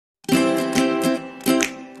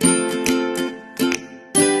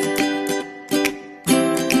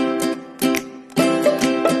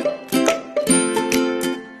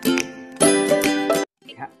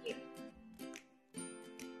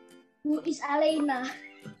Alena.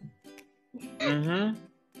 Mm-hmm.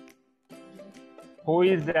 Who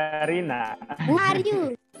is Arina? Who are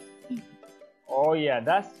you? Oh yeah,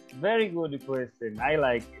 that's very good question. I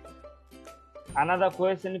like it. Another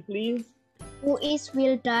question, please. Who is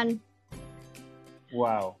Wildan?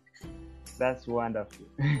 Wow, that's wonderful.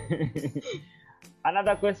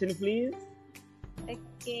 Another question, please.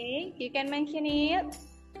 Okay, you can mention it.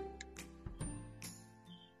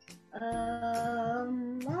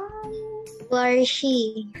 Where is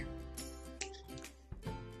she?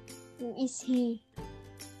 Who is he?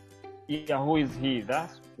 Yeah, who is he?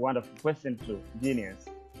 That's wonderful question too. Genius.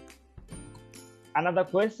 Another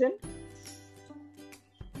question?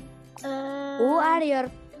 Who are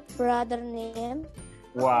your brother name?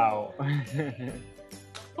 Wow.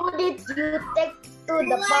 Who did you take to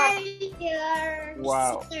the park? Your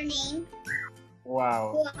Wow. sister name?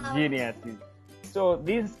 Wow. Geniuses. So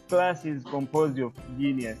this class is composed of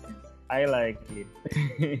geniuses. I like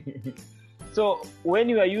it. So when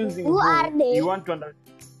you are using Who are they? you want to understand.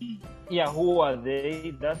 Yeah, who are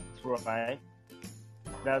they? That's right.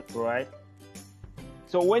 That's right.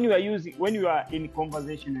 So when you are in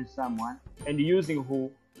conversation with someone and using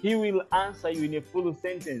who, he will answer you in a full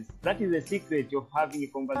sentence. That is the secret of having a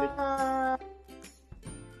conversation.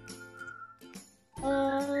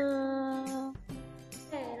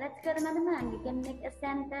 Okay, let's go teman-teman. You can make a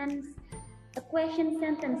sentence, a question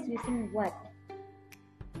sentence using what?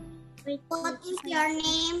 What is your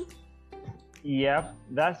name? Yep,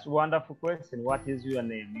 that's wonderful question. What is your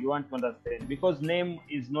name? You want to understand because name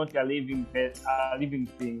is not a living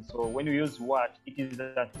thing. So when you use what, it is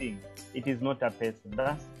a thing. It is not a person.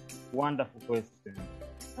 That's wonderful question.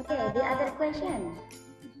 Okay, the other question.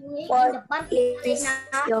 What is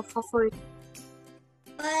your favorite?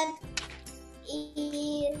 What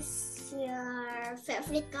is your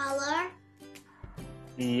favorite color?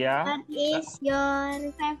 Yeah. What is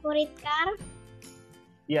your favorite car?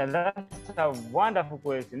 Yeah, that's a wonderful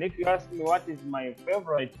question. If you ask me what is my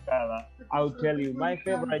favorite color, I'll tell you my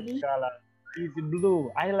favorite color is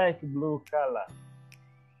blue. I like blue color.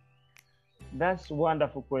 That's a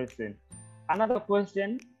wonderful question. Another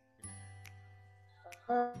question.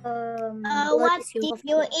 What did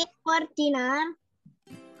you eat for dinner?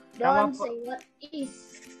 Don't say what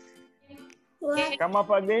is. What Come up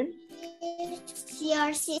again. is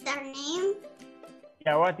your sister name?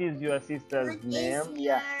 Yeah, what is your sister's What name? is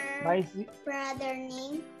Yeah, my brother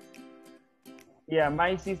name? yeah,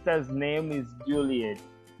 my sister's name is Juliet.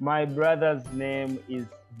 My brother's name is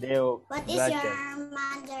Deo. What is your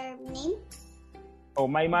mother's name? Oh,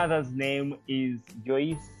 my mother's name is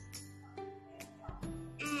Joyce.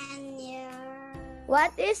 And your...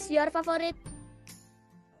 What is your favorite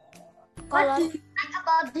What color? do you like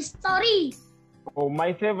about the story? Oh,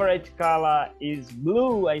 my favorite color is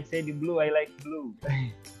blue. I said blue. I like blue.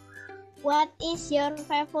 What is your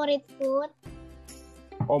favorite food?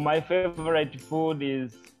 Oh, my favorite food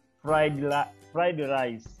is fried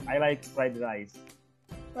rice. I like fried rice.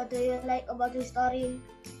 What do you like about the story?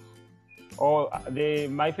 Oh,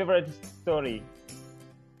 my favorite story.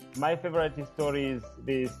 My favorite story is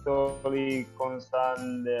the story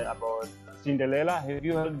concerned about Cinderella. Have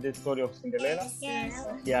you heard the story of Cinderella? Yes.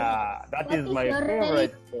 Yeah, that is my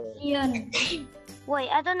favorite story. Wait,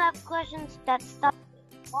 I don't have questions that start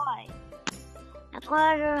with why. That's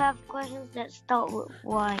why I don't have questions that start with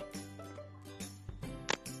why.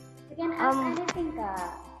 You can ask anything,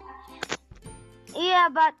 Kak. Yeah,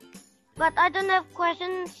 but I don't have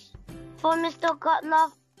questions for Mr.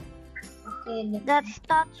 Godlove Okay. that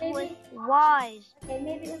starts with whys. Okay,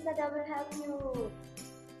 maybe Ustada will help you.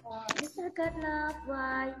 Mr. Godlove,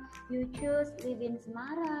 why you choose live in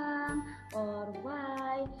Semarang, or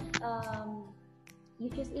why you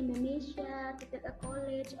choose Indonesia to take a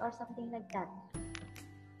college or something like that.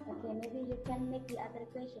 Okay, maybe you can make the other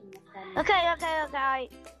question, Mas Dani. Okay.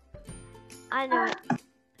 I know it.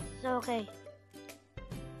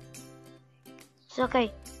 It's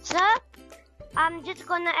okay. Sir, I'm just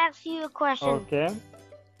gonna ask you a question. Okay.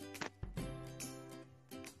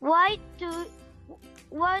 Why do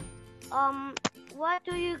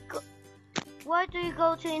you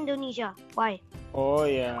go to Indonesia? Why? Oh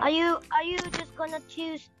yeah. Are you just gonna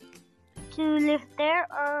choose to live there,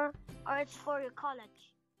 or it's for your college?